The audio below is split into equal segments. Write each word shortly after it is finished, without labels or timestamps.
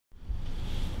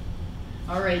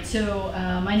All right, so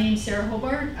my name's Sarah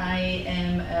Hobart. I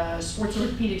am a sports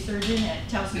orthopedic surgeon at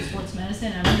Towson Sports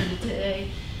Medicine. I'm here today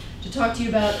to talk to you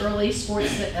about early sports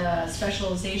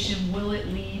specialization. Will it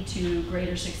lead to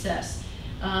greater success?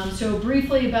 So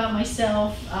briefly about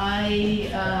myself,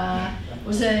 I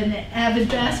was an avid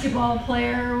basketball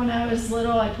player when I was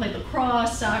little. I played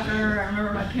lacrosse, soccer. I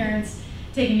remember my parents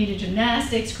taking me to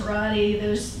gymnastics, karate.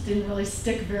 Those didn't really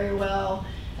stick very well.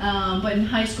 But in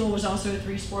high school was also a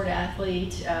three-sport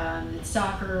athlete,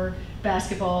 soccer,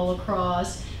 basketball,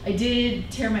 lacrosse. I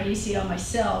did tear my ACL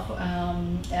myself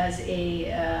at the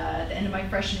end of my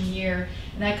freshman year,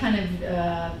 and that kind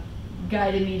of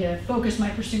guided me to focus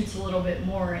my pursuits a little bit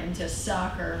more into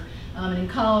soccer. And in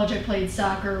college I played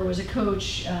soccer, was a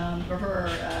coach for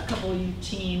a couple of youth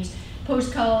teams.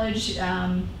 Post-college,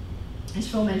 as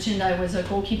Phil mentioned, I was a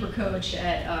goalkeeper coach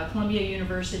at Columbia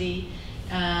University.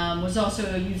 Was also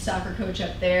a youth soccer coach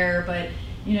up there, but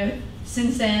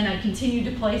since then I've continued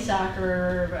to play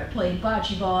soccer. I played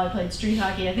bocce ball, I played street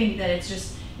hockey. I think that it's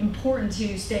just important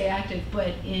to stay active,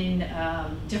 but in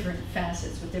different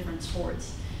facets with different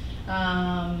sports.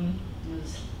 And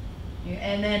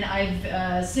then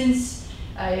I've since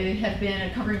I have been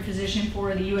a covering physician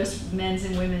for the U.S. men's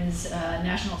and women's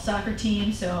national soccer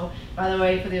team. So, by the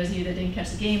way, for those of you that didn't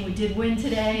catch the game, we did win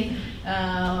today.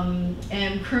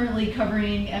 Am currently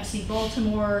covering FC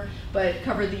Baltimore, but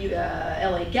covered the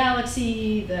LA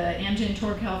Galaxy, the Amgen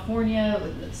Tour California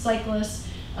with the cyclists,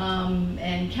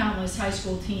 and countless high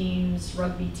school teams,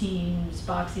 rugby teams,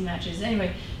 boxing matches.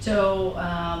 Anyway, so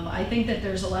I think that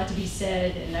there's a lot to be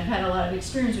said, and I've had a lot of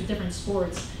experience with different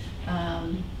sports.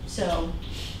 So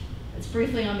it's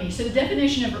briefly on me. So the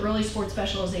definition of early sports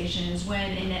specialization is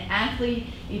when an athlete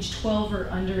age 12 or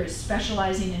under is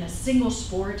specializing in a single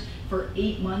sport for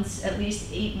 8 months, at least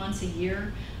 8 months a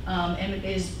year, and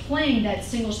is playing that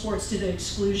single sports to the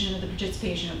exclusion of the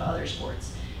participation of other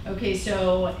sports. Okay,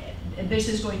 so this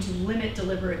is going to limit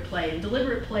deliberate play. And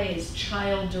deliberate play is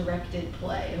child-directed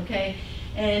play, okay?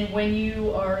 And when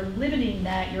you are limiting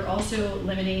that, you're also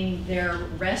limiting their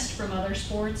rest from other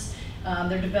sports,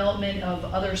 their development of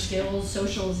other skills,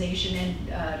 socialization,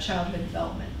 and childhood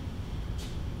development.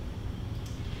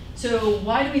 So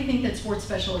why do we think that sports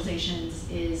specialization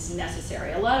is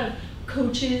necessary? A lot of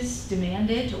coaches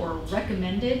demand it or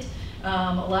recommend it.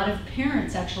 A lot of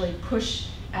parents actually push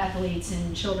athletes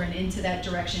and children into that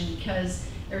direction because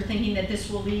they're thinking that this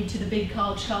will lead to the big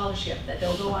college scholarship, that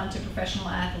they'll go on to professional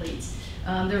athletes.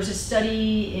 There was a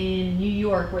study in New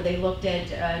York where they looked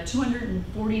at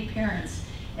 240 parents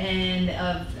and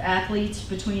of athletes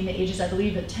between the ages, I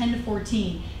believe, of 10 to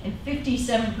 14, and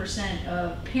 57%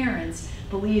 of parents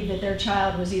believed that their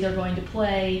child was either going to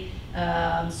play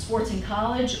sports in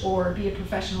college or be a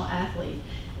professional athlete.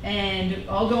 And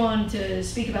I'll go on to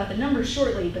speak about the numbers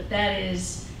shortly, but that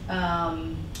is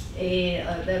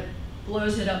that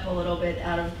blows it up a little bit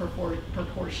out of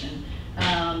proportion.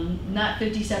 Not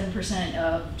 57%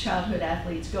 of childhood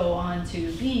athletes go on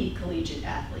to be collegiate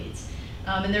athletes.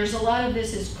 And there's a lot of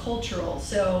this is cultural.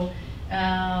 So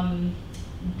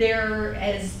there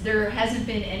hasn't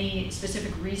been any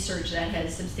specific research that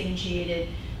has substantiated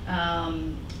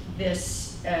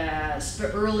this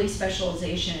early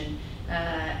specialization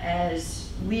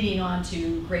as leading on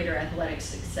to greater athletic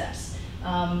success.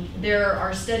 There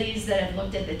are studies that have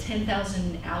looked at the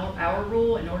 10,000 hour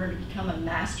rule in order to become a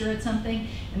master at something,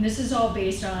 and this is all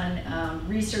based on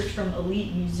research from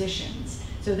elite musicians.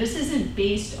 So this isn't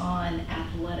based on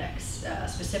athletics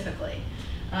specifically.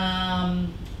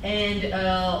 And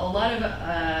a lot of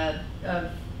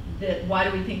why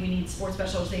do we think we need sports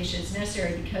specialization is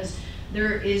necessary because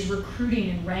there is recruiting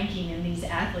and ranking in these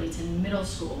athletes in middle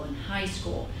school and high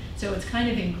school. So it's kind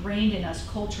of ingrained in us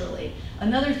culturally.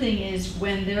 Another thing is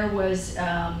when there was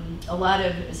a lot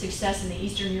of success in the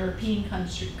Eastern European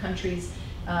countries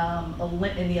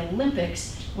in the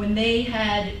Olympics, when they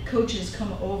had coaches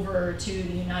come over to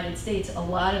the United States, a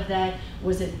lot of that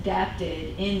was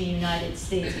adapted in the United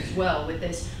States as well with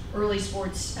this early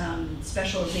sports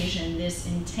specialization, this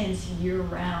intense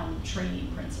year-round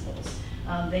training principles.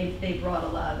 They brought a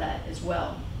lot of that as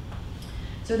well.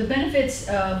 So the benefits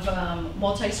of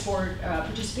multi-sport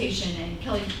participation, and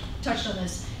Kelly touched on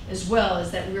this as well,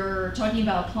 is that we're talking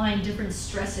about applying different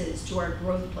stresses to our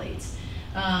growth plates.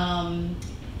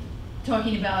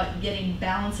 Talking about getting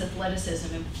balanced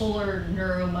athleticism and fuller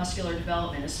neuromuscular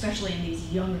development, especially in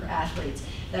these younger athletes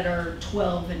that are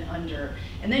 12 and under.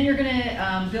 And then you're going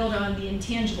to build on the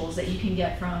intangibles that you can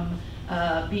get from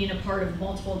being a part of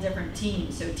multiple different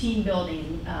teams. So team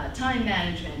building, time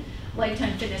management,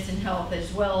 lifetime fitness and health,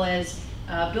 as well as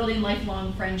building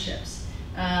lifelong friendships.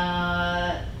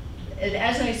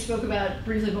 as I spoke about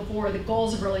briefly before, the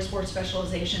goals of early sports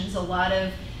specializations, a lot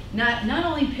of not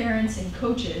only parents and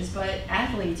coaches, but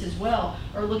athletes as well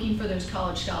are looking for those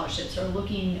college scholarships, are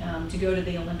looking to go to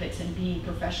the Olympics and be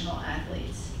professional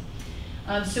athletes.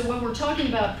 So when we're talking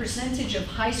about percentage of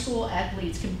high school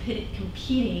athletes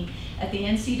competing at the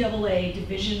NCAA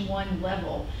Division I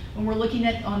level, when we're looking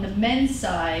at on the men's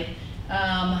side,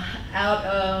 out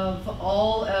of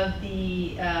all of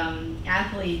the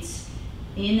athletes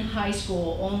in high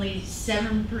school, only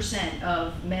 7%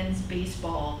 of men's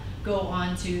baseball go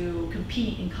on to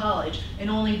compete in college, and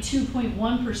only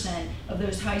 2.1% of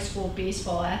those high school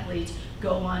baseball athletes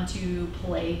go on to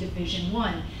play Division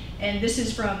I. And this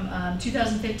is from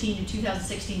 2015 to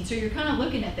 2016. So you're kind of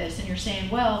looking at this and you're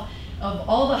saying, well, of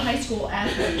all the high school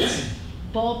athletes,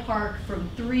 ballpark from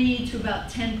 3 to about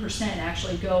 10%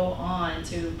 actually go on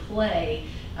to play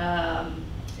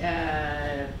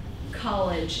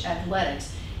college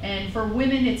athletics. And for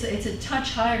women, it's a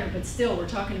touch higher, but still we're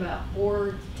talking about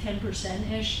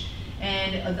 4-10%-ish.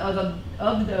 And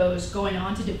of those going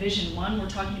on to Division I, we're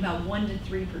talking about 1 to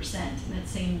 3%. And that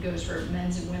same goes for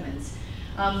men's and women's.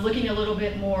 Looking a little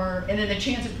bit more, and then the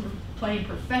chance of playing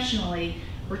professionally,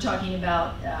 we're talking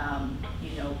about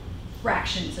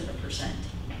fractions of a percent.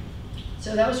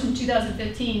 So that was from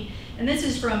 2015, and this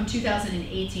is from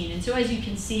 2018. And so as you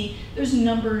can see, those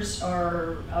numbers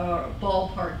are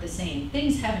ballpark the same.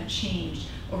 Things haven't changed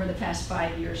over the past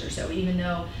 5 years or so, even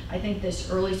though I think this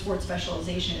early sports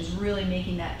specialization is really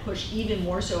making that push even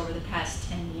more so over the past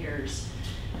 10 years.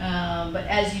 But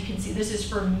as you can see, this is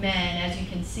for men. As you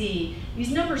can see,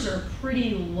 these numbers are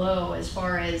pretty low as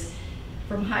far as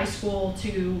from high school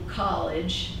to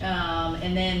college,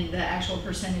 and then the actual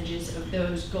percentages of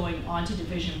those going on to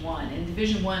Division I. And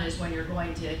Division I is when you're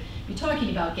going to be talking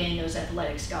about getting those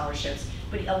athletic scholarships.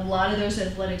 But a lot of those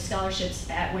athletic scholarships,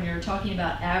 when you're talking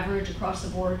about average across the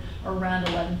board, are around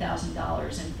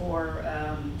 $11,000. And for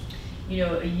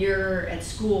a year at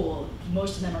school,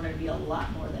 most of them are going to be a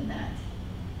lot more than that.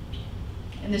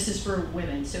 And this is for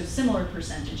women, so similar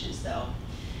percentages though.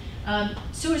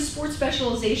 So is sports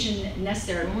specialization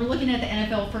necessary? When we're looking at the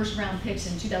NFL first round picks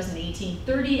in 2018,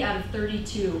 30 out of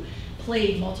 32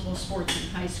 played multiple sports in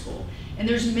high school. And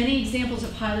there's many examples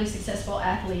of highly successful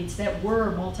athletes that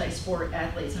were multi-sport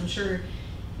athletes. I'm sure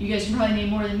you guys can probably name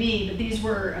more than me, but these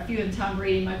were a few of them: Tom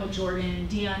Brady, Michael Jordan,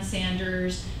 Deion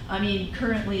Sanders. I mean,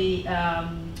 currently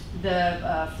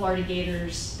the Florida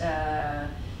Gators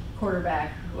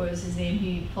quarterback, what was his name?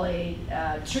 He played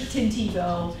Tim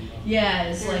Tebow. Yeah,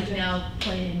 is like now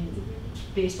playing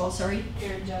baseball. Sorry,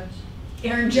 Aaron Judge.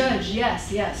 Aaron Judge.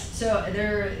 Yes, yes. So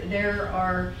there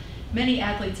are many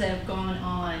athletes that have gone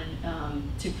on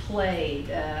to play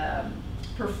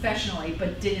professionally,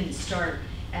 but didn't start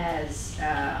as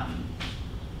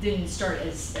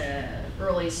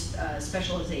early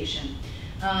specialization.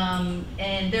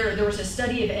 And there was a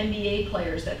study of NBA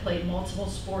players that played multiple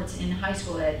sports in high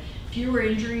school that had fewer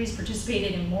injuries,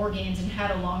 participated in more games, and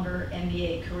had a longer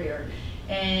NBA career.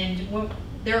 And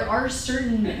there are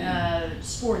certain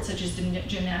sports, such as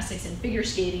gymnastics and figure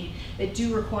skating, that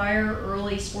do require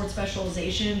early sports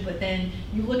specialization, but then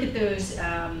you look at those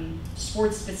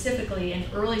sports specifically, and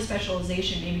early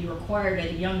specialization may be required at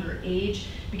a younger age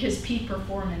because peak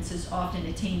performance is often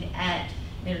attained at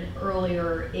an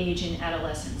earlier age in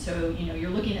adolescence. So you're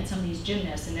looking at some of these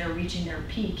gymnasts and they're reaching their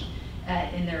peak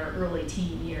in their early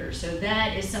teen years. So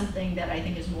that is something that I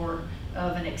think is more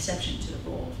of an exception to the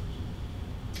rule.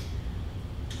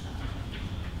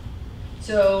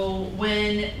 So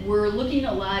when we're looking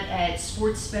a lot at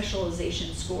sports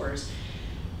specialization scores,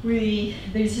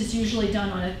 this is usually done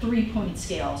on a 3-point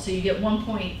scale. So you get 1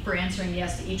 point for answering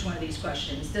yes to each one of these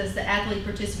questions. Does the athlete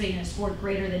participate in a sport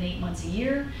greater than 8 months a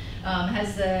year?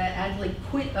 Has the athlete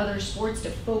quit other sports to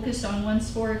focus on one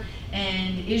sport?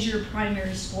 And is your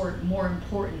primary sport more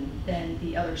important than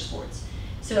the other sports?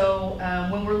 So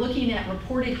when we're looking at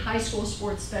reported high school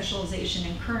sports specialization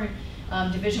and current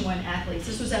Division I athletes,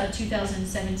 this was out of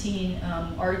 2017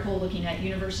 article looking at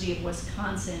University of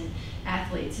Wisconsin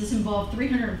athletes. This involved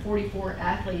 344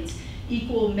 athletes,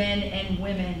 equal men and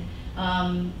women,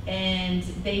 and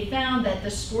they found that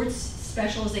the sports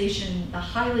specialization, the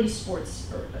highly sports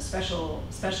or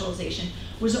specialization,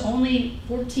 was only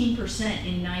 14%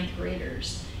 in 9th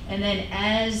graders. And then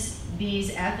as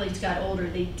these athletes got older,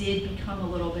 they did become a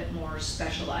little bit more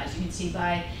specialized. You can see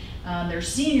by their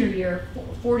senior year,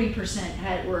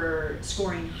 40% were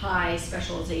scoring high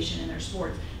specialization in their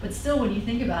sports. But still, when you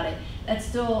think about it, that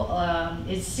still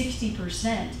is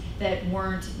 60% that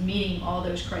weren't meeting all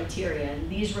those criteria. And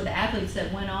these were the athletes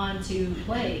that went on to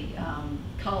play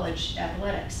college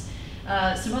athletics.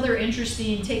 Some other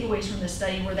interesting takeaways from the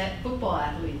study were that football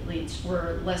athletes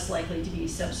were less likely to be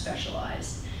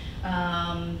subspecialized.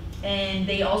 And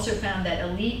they also found that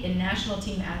elite and national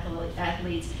team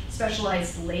athletes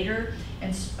specialized later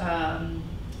and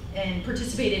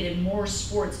participated in more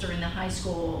sports during the high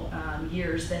school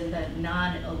years than the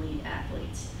non-elite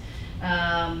athletes.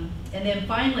 And then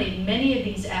finally, many of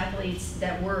these athletes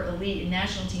that were elite and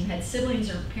national team had siblings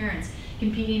or parents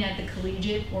competing at the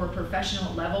collegiate or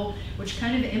professional level, which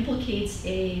kind of implicates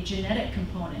a genetic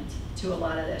component to a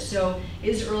lot of this. So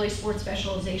is early sports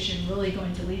specialization really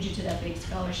going to lead you to that big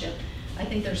scholarship? I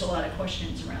think there's a lot of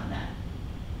questions around that.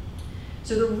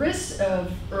 So the risks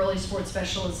of early sports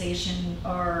specialization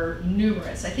are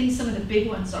numerous. I think some of the big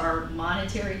ones are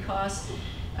monetary costs.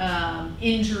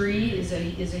 Injury is a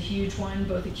huge one,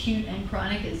 both acute and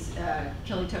chronic, as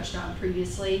Kelly touched on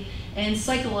previously, and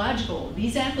psychological.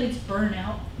 These athletes burn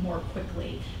out more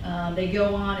quickly. They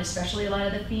go on, especially a lot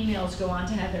of the females go on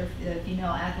to have their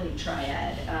female athlete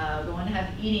triad, go on to have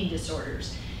eating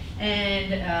disorders,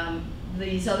 and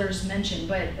these others mentioned,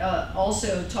 but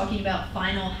also talking about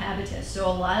final habitus. So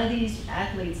a lot of these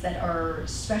athletes that are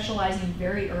specializing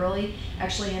very early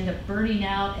actually end up burning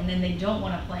out, and then they don't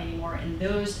want to play anymore. And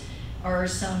those are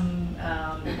some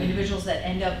individuals that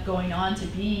end up going on to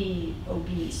be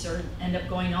obese or end up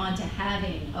going on to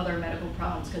having other medical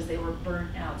problems because they were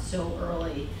burnt out so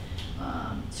early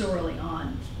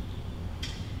on.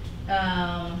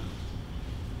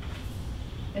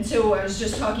 And so I was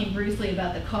just talking briefly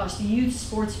about the cost. The youth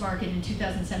sports market in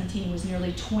 2017 was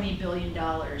nearly $20 billion,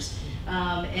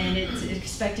 and it's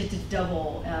expected to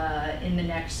double in the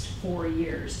next 4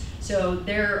 years. So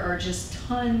there are just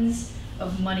tons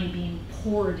of money being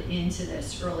poured into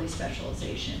this early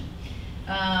specialization.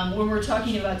 When we're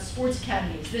talking about sports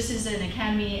academies, this is an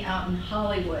academy out in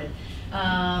Hollywood,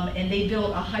 and they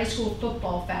built a high school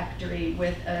football factory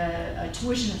with a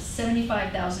tuition of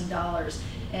 $75,000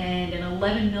 and an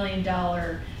 $11 million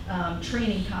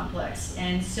training complex.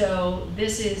 And so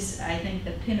this is, I think,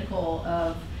 the pinnacle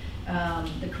of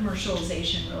the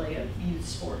commercialization, really, of youth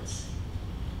sports.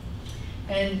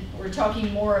 And we're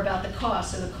talking more about the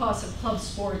cost. So the cost of club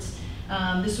sports.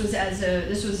 This was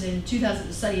in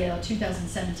the study out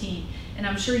 2017, and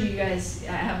I'm sure you guys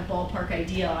have a ballpark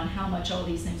idea on how much all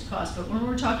these things cost. But when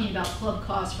we're talking about club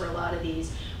costs for a lot of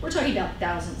these, we're talking about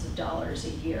thousands of dollars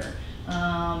a year.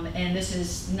 And this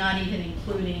is not even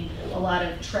including a lot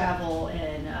of travel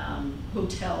and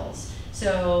hotels.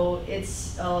 So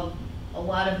it's a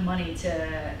lot of money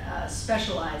to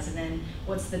specialize, and then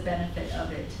what's the benefit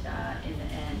of it in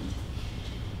the end.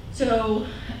 So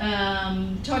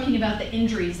talking about the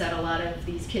injuries that a lot of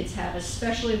these kids have,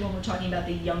 especially when we're talking about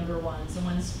the younger ones, the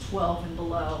ones 12 and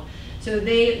below. So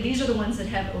these are the ones that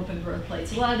have open growth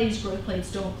plates. A lot of these growth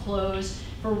plates don't close.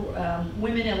 For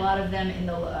women, a lot of them in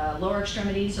the lower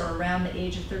extremities are around the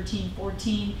age of 13,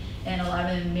 14, and a lot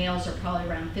of them males are probably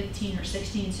around 15 or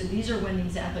 16. So these are when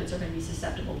these athletes are going to be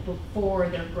susceptible before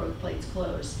their growth plates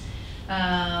close.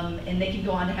 And they can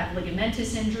go on to have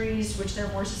ligamentous injuries, which they're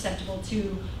more susceptible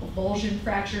to. Avulsion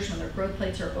fractures, when their growth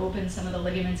plates are open, some of the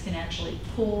ligaments can actually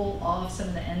pull off some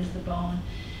of the ends of the bone,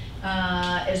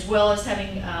 as well as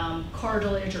having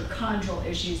cartilage or chondral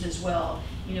issues as well.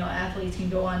 You know, athletes can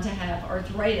go on to have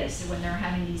arthritis when they're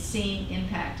having these same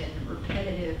impact and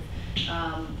repetitive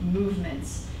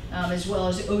movements, as well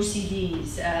as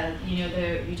OCDs.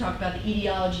 You talk about the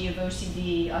etiology of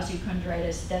OCD,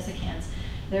 osteochondritis dissecans.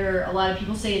 A lot of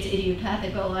people say it's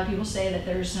idiopathic, but a lot of people say that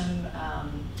there's some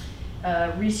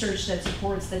research that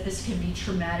supports that this can be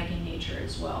traumatic in nature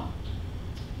as well.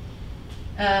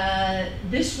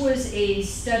 This was a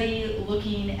study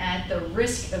looking at the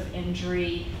risk of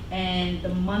injury and the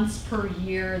months per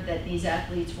year that these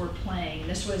athletes were playing.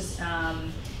 This was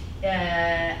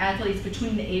athletes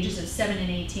between the ages of 7 and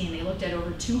 18. They looked at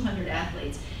over 200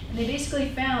 athletes, and they basically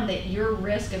found that your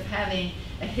risk of having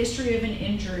a history of an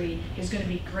injury is going to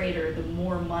be greater the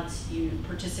more months you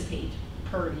participate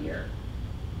per year.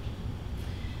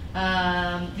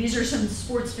 These are some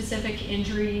sport-specific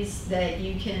injuries that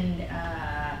you can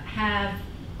have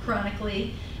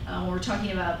chronically. When we're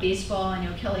talking about baseball, I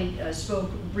know Kelly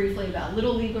spoke briefly about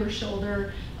little leaguer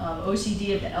shoulder,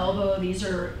 OCD of the elbow. These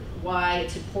are why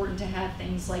it's important to have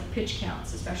things like pitch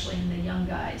counts, especially in the young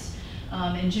guys.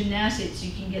 In gymnastics,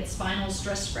 you can get spinal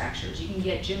stress fractures. You can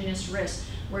get gymnast wrist,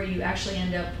 where you actually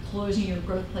end up closing your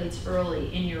growth plates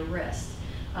early in your wrist.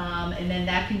 And then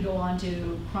that can go on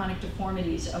to chronic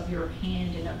deformities of your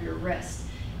hand and of your wrist.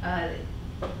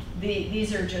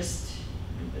 These are just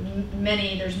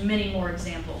many, there's many more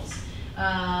examples.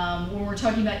 When we're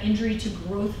talking about injury to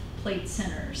growth plate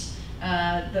centers,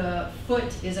 The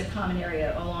foot is a common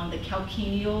area along the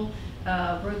calcaneal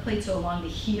growth plate, so along the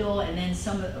heel, and then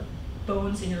some of the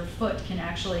bones in your foot can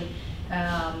actually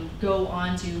go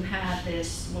on to have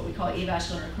this, what we call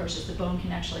avascular necrosis. The bone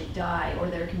can actually die, or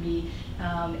there can be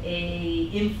a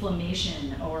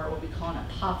inflammation, or what we call an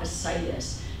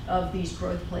apophysitis of these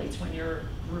growth plates when you're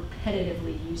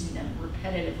repetitively using them,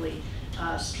 repetitively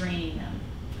straining them.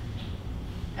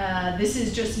 This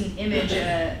is just an image,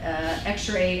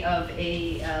 x-ray of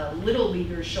a little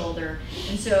leaguer's shoulder.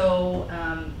 And so,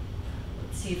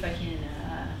 let's see if I can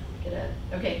get a,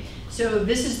 okay. So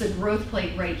this is the growth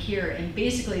plate right here. And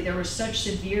basically there was such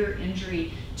severe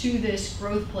injury to this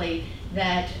growth plate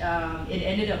that it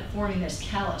ended up forming this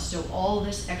callus. So all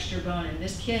this extra bone, and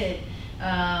this kid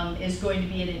is going to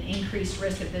be at an increased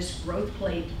risk of this growth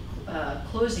plate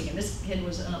closing. And this kid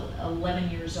was 11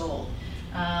 years old.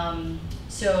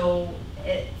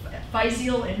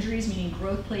 Physeal injuries, meaning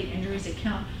growth plate injuries,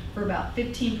 account for about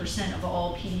 15% of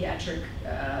all pediatric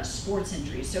sports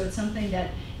injuries. So it's something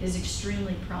that is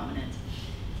extremely prominent.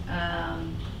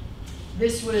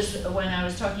 This was when I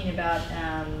was talking about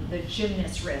the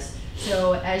gymnast wrist.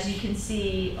 So as you can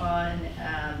see on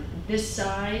this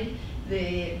side,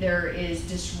 there is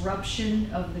disruption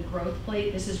of the growth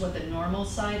plate. This is what the normal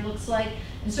side looks like.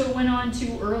 And so it went on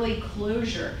to early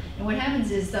closure. And what happens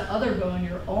is the other bone,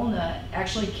 your ulna,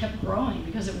 actually kept growing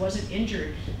because it wasn't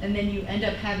injured. And then you end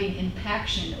up having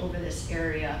impaction over this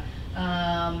area.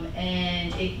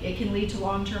 And it can lead to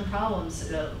long-term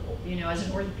problems. You know, as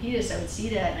an orthopedist, I would see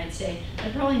that and I'd say,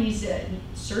 that probably needs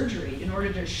surgery in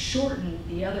order to shorten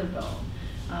the other bone.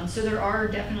 So there are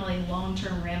definitely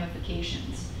long-term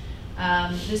ramifications.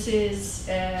 This is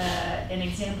an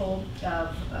example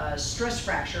of stress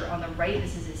fracture on the right.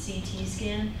 This is a CT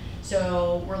scan.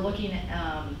 So we're looking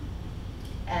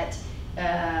at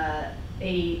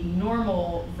a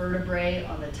normal vertebrae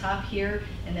on the top here,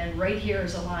 and then right here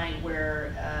is a line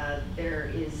where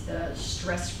there is the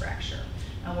stress fracture.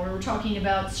 We're talking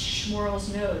about Schmorl's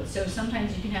node. So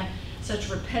sometimes you can have such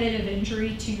repetitive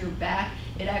injury to your back,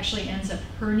 it actually ends up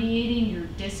herniating your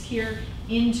disc here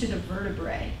into the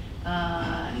vertebrae.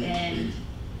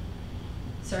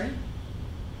 Sorry?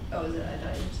 Oh, is it? I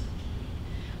thought it was.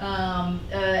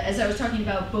 As I was talking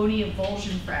about bony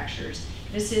avulsion fractures,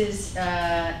 this is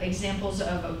examples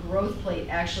of a growth plate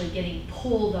actually getting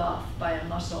pulled off by a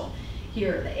muscle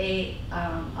here, the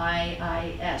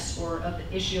AIIS, or of the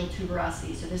ischial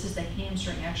tuberosity. So this is the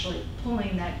hamstring actually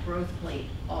pulling that growth plate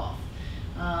off.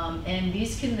 And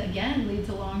these can, again, lead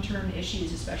to long-term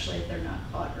issues, especially if they're not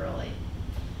caught early.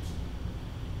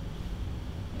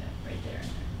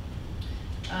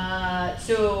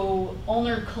 So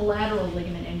ulnar collateral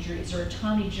ligament injuries, or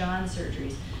Tommy John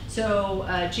surgeries. So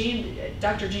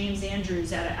Dr. James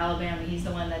Andrews out of Alabama, he's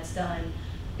the one that's done,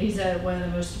 he's one of the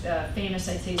most famous,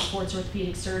 I'd say, sports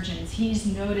orthopedic surgeons. He's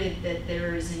noted that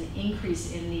there is an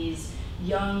increase in these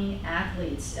young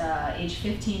athletes, age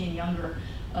 15 and younger,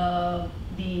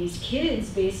 these kids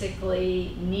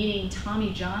basically needing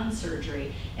Tommy John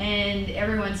surgery. And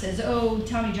everyone says, oh,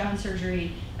 Tommy John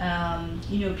surgery,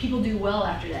 you know, people do well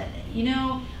after that. You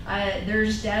know,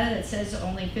 there's data that says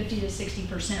only 50 to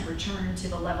 60% return to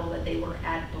the level that they were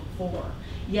at before.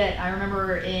 Yet, I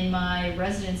remember in my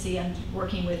residency, I'm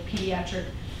working with pediatric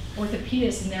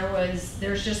orthopedists, and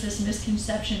there's just this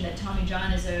misconception that Tommy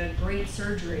John is a great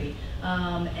surgery.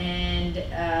 There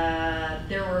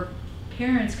were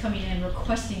parents coming in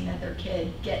requesting that their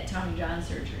kid get Tommy John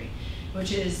surgery,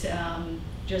 which is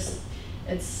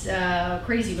it's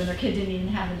crazy when their kid didn't even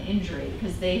have an injury,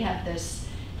 because they have this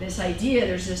idea,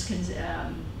 there's this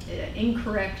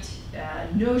incorrect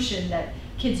notion that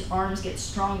kids' arms get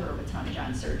stronger with Tommy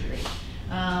John surgery.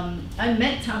 I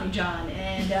met Tommy John,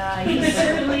 and he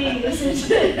certainly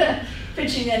isn't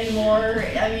pitching anymore.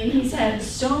 I mean, he's had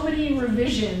so many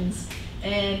revisions.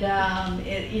 And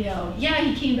you know, yeah,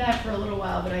 he came back for a little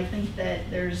while, but I think that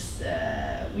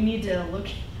we need to look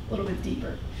a little bit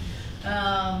deeper.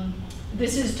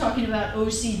 This is talking about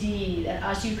OCD, that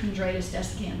osteochondritis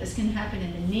dissecans. This can happen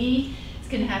in the knee, this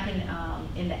can happen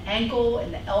in the ankle,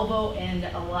 in the elbow, and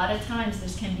a lot of times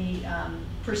this can be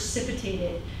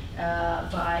precipitated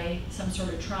by some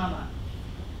sort of trauma.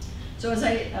 So as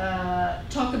I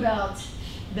talk about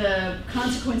the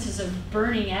consequences of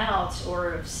burning out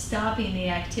or of stopping the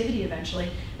activity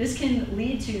eventually, this can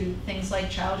lead to things like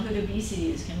childhood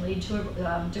obesity. This can lead to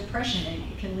depression, and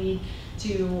it can lead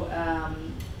to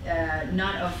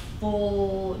not a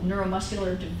full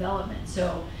neuromuscular development.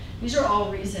 So these are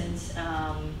all reasons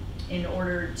in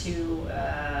order to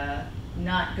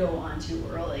not go on to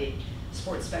early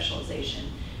sports specialization.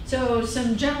 So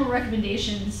some general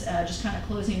recommendations, just kind of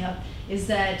closing up, is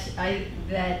that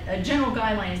a general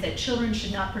guideline is that children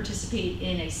should not participate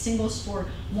in a single sport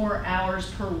more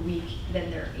hours per week than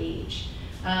their age.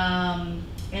 And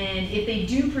if they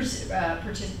do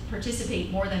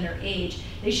participate more than their age,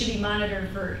 they should be monitored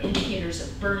for indicators of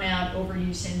burnout,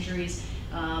 overuse injuries,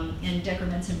 and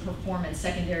decrements in performance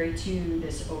secondary to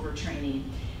this overtraining.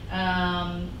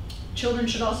 Children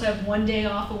should also have 1 day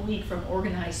off a week from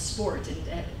organized sport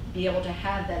and be able to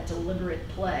have that deliberate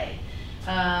play.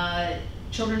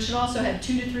 Children should also have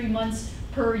 2 to 3 months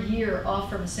per year off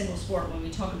from a single sport when we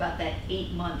talk about that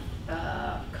 8-month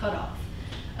cutoff.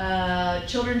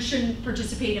 Children shouldn't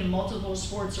participate in multiple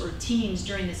sports or teams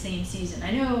during the same season.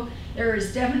 I know there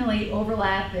is definitely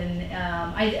overlap, and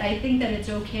I think that it's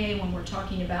okay when we're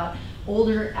talking about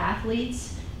older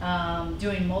athletes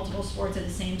doing multiple sports at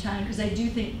the same time, because I do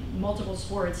think multiple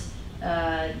sports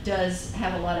does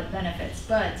have a lot of benefits,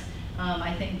 but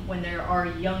I think when they are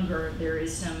younger, there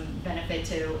is some benefit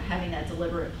to having that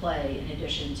deliberate play in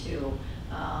addition to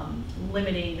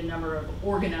limiting the number of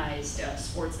organized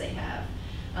sports they have.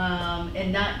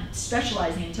 And not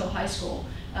specializing until high school.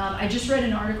 I just read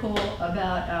an article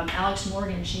about Alex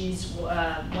Morgan. She's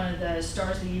one of the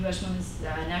stars of the U.S. women's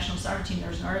national soccer team. There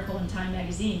was an article in Time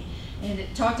magazine, and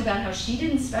it talked about how she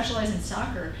didn't specialize in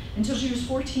soccer until she was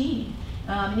 14.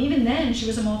 And even then, she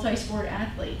was a multi-sport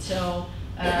athlete. So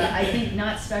I think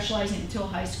not specializing until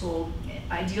high school,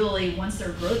 ideally once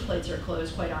their growth plates are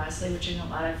closed, quite honestly, which in a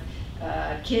lot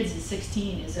of kids at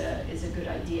 16 is a good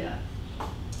idea.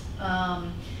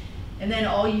 And then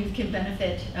all youth can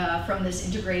benefit from this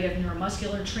integrative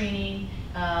neuromuscular training,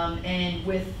 and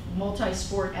with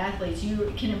multi-sport athletes,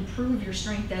 you can improve your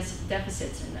strength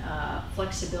deficits and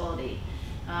flexibility.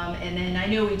 And then I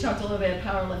know we talked a little bit of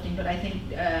powerlifting, but I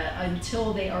think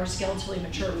until they are skeletally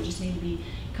mature, we just need to be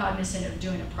cognizant of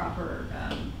doing a proper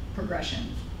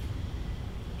progression.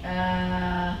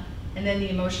 And then the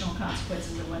emotional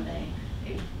consequences of when they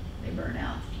burn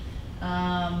out.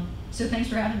 So thanks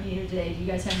for having me here today. Do you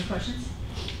guys have any questions?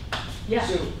 Yeah.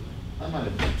 So I might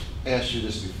have asked you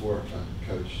this before,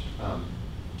 Coach.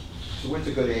 So what's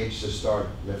a good age to start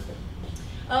lifting?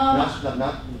 Not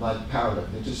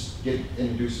powerlifting, just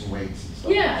introducing weights and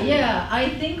stuff. Yeah. I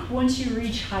think once you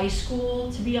reach high school,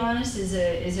 to be honest, is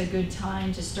a good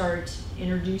time to start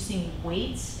introducing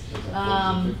weights. Is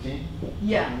that 14, 15?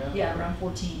 Yeah, around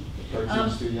 14.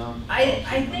 13's too young?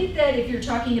 I think that if you're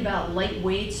talking about light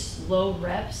weights, low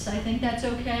reps, I think that's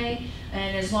okay.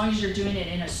 And as long as you're doing it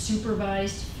in a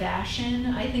supervised fashion,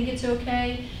 I think it's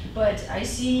okay. But I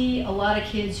see a lot of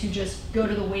kids who just go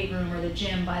to the weight room or the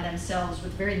gym by themselves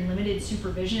with very limited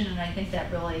supervision, and I think that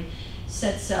really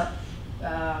sets up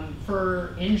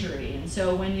for injury. And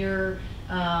so when you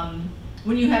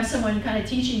have someone kind of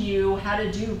teaching you how to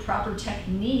do proper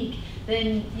technique,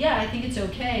 then yeah, I think it's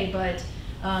okay. But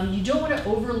you don't want to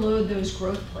overload those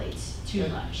growth plates too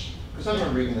much. Because I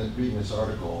remember reading this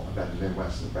article about the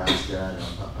Midwest, Nebraska,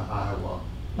 and Iowa.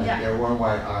 Like one way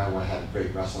Iowa had a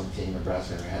great wrestling team,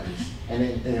 Nebraska had this,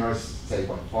 and they always say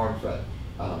farm fed,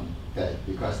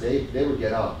 because they would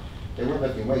get up, they weren't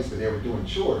lifting weights, but they were doing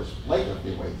chores, like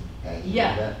lifting weights. And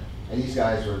these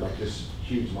guys were like this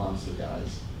huge monster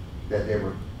guys that they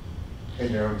were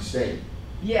in their own state.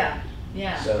 Yeah.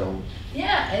 So.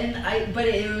 Yeah, but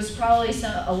it was probably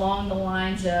along the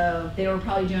lines of they were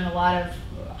probably doing a lot of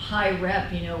high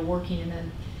rep, working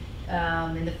in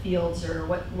the fields or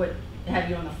what have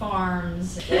you on the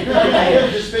farms.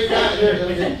 It's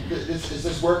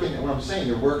just working. What I'm saying,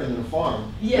 they're working in the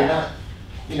farm. Yeah.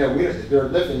 They're not, they're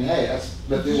lifting. Hey, that's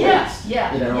lifting weights.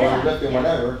 Or lifting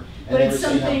whatever. But it's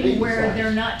something where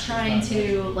they're not trying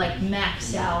to like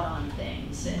max out on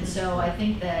things, and so I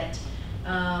think that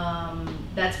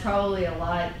that's probably a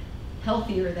lot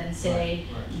healthier than say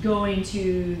going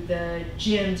to the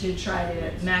gym to try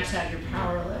to max out your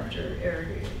power lift or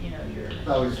your.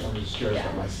 I'm just curious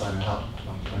about my son and how.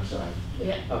 I'm sorry.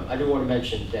 I do want to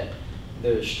mention that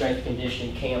the strength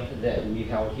conditioning camp that we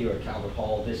held here at Calvert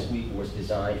Hall this week was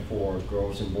designed for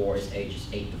girls and boys ages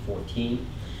 8 to 14.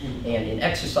 And in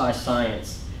exercise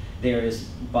science, there is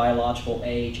biological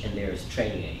age and there is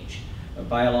training age. A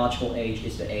biological age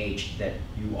is the age that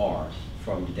you are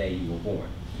from the day you were born.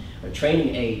 A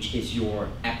training age is your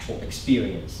actual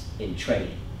experience in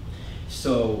training.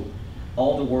 So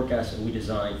all the workouts that we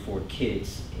design for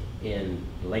kids in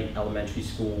late elementary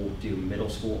school to middle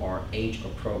school are age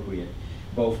appropriate,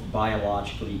 both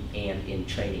biologically and in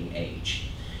training age.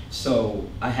 So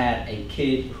I had a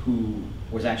kid who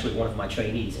was actually one of my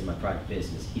trainees in my private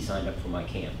business. He signed up for my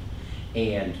camp.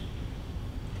 And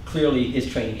clearly his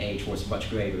training age was much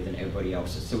greater than everybody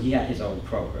else's, so he had his own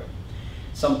program.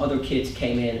 Some other kids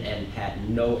came in and had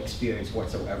no experience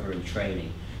whatsoever in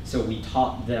training, so we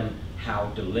taught them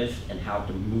how to lift and how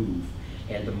to move,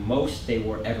 and the most they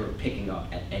were ever picking up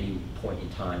at any point in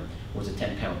time was a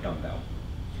 10-pound dumbbell.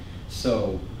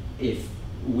 So if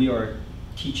we are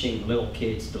teaching little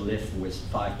kids to lift with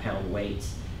 5-pound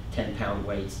weights, 10-pound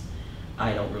weights,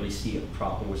 I don't really see a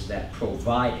problem with that,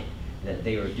 provided that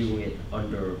they are doing it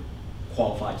under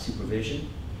qualified supervision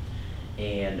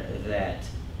and that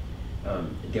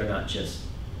they're not just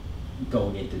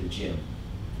going into the gym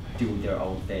doing their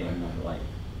own thing like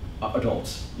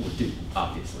adults would do,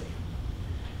 obviously.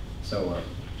 So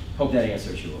hope that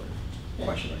answers your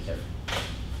question right there.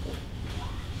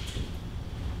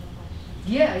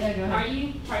 Yeah, go ahead. Are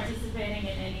you participating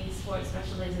in any sports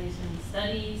specialization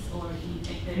studies, or do you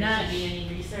think there should be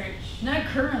any research? Not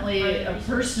currently,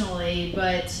 personally,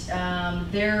 but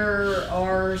there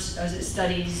are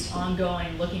studies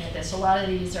ongoing looking at this. A lot of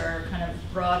these are kind of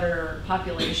broader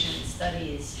population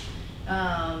studies,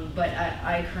 but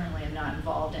I currently am not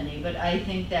involved in any. But I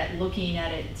think that looking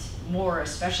at it more,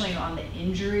 especially on the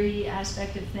injury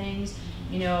aspect of things,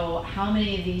 you know, how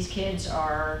many of these kids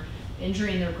are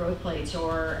injuring their growth plates,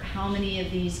 or how many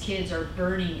of these kids are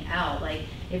burning out? Like,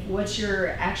 what's your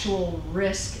actual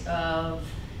risk of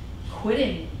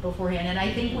quitting beforehand? And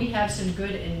I think we have some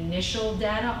good initial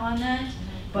data on that,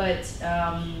 but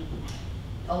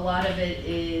a lot of it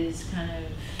is kind of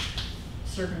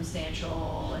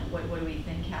circumstantial, and what do we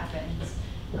think happens?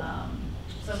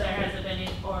 So there hasn't been,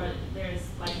 or there's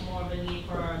like more of a need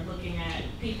for looking at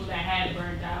people that had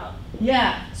burned out?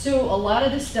 Yeah, so a lot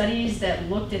of the studies that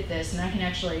looked at this, and I can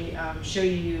actually show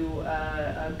you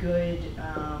a good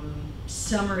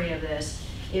summary of this.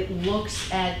 It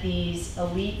looks at these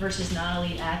elite versus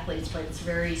non-elite athletes, but it's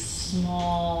very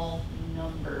small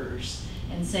numbers,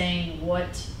 and saying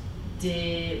what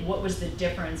was the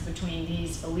difference between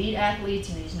these elite athletes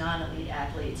and these non-elite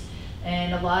athletes.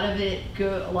 And a lot of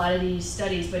these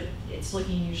studies, but it's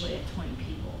looking usually at 20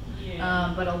 people.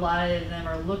 Yeah. But a lot of them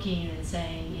are looking and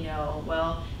saying, you know,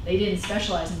 well, they didn't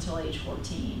specialize until age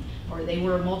 14, or they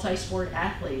were multi-sport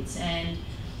athletes. And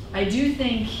I do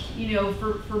think, you know,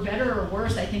 for better or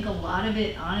worse, I think a lot of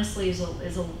it, honestly, is a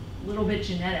little bit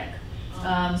genetic.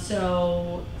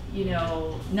 So, you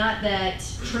know, not that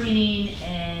training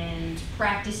and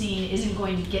practicing isn't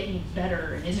going to get you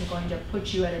better and isn't going to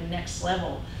put you at a next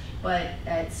level. But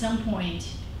at some point,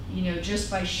 you know, just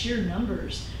by sheer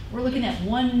numbers, we're looking at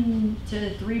 1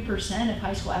 to 3% of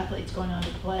high school athletes going on to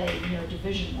play, you know,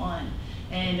 Division I,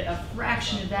 and a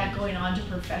fraction of that going on to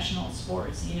professional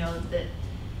sports. You know, that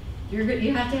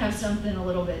you have to have something a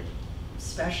little bit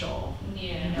special,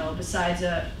 Yeah. you know, besides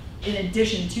in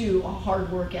addition to a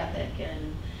hard work ethic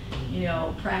and, you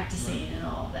know, practicing and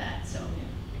all of that. So.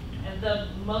 And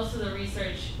most of the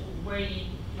research,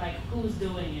 who's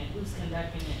doing it? Who's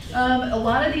conducting it? A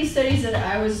lot of these studies that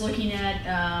I was looking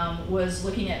at was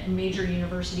looking at major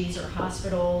universities or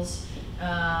hospitals,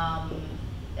 but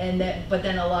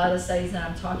then a lot of the studies that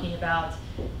I'm talking about,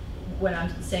 when I'm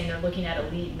saying they're looking at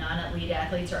elite, non-elite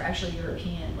athletes, are actually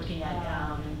European, looking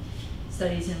at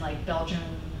studies in like Belgium,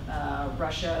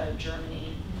 Russia,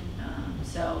 Germany.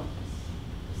 So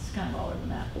it's kind of all over the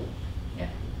map. Yeah.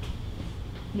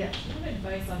 Yeah. Do you have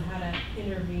advice on how to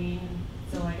intervene?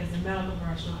 So like as a medical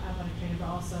professional, athletic trainer, but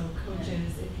also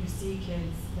coaches, if you see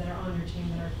kids that are on your team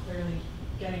that are clearly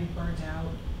getting burnt out,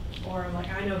 or like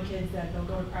I know kids that they'll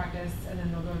go to practice and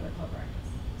then they'll go to the club practice.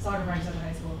 Soccer practice at the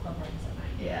high school, club practice at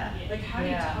night. Yeah. Like how do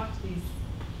you talk to these?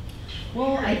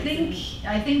 Well, I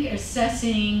think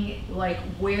assessing like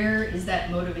where is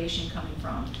that motivation coming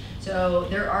from. So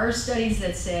there are studies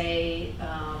that say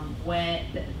when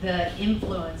the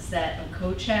influence that a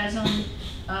coach has on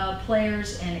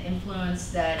players and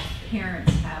influence that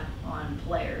parents have on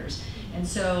players. And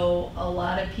so a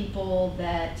lot of people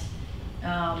that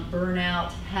burn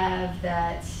out have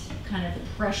that kind of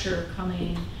pressure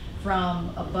coming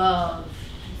from above.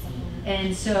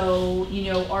 And so,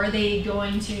 you know, are they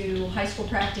going to high school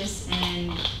practice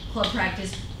and club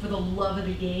practice for the love of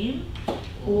the game?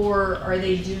 Or are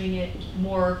they doing it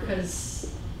more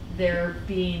because they're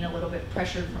being a little bit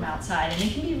pressured from outside? And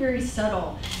it can be very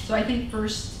subtle. So I think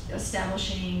first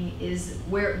establishing is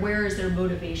where is their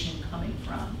motivation coming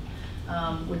from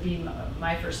would be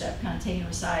my first step, kind of taking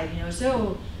them aside, you know,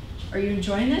 so are you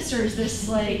enjoying this, or is this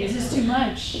too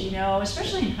much? You know,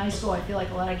 especially in high school, I feel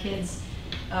like a lot of kids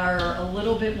are a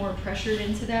little bit more pressured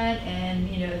into that, and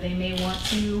you know, they may want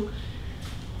to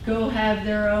go have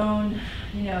their own,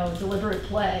 you know, deliberate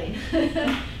play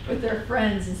with their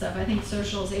friends and stuff. I think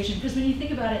socialization, because when you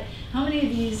think about it, how many of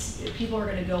these people are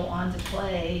going to go on to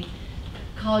play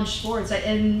college sports?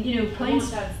 And you know, I playing.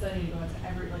 want that study to go out to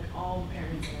every, like, all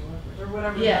parents that I work with, or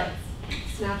whatever Yeah. that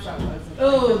snapshot was. Of,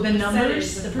 Oh, like, the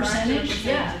numbers, percentage, the fraction of percentage,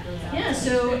 yeah, that goes out. yeah.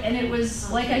 So, and it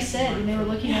was like I said, when they were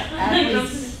looking at Don't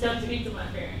athletes. speak to my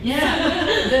parents.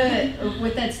 Yeah,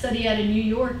 with that study out of New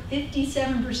York,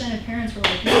 57% of parents were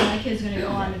like, "Yeah, my kid's going to go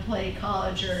on to play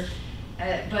college," or,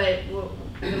 but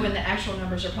when the actual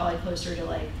numbers are probably closer to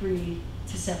like 3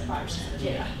 to 7%.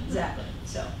 Yeah, exactly.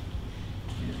 So,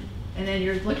 and then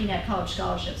you're looking at college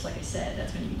scholarships, like I said,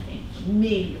 that's going to be paying for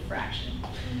maybe a fraction.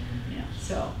 You know,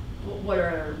 so what are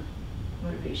our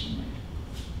motivation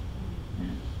there?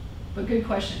 Yeah. But good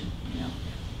question. You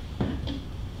know.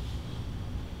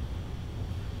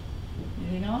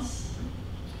 Anything else?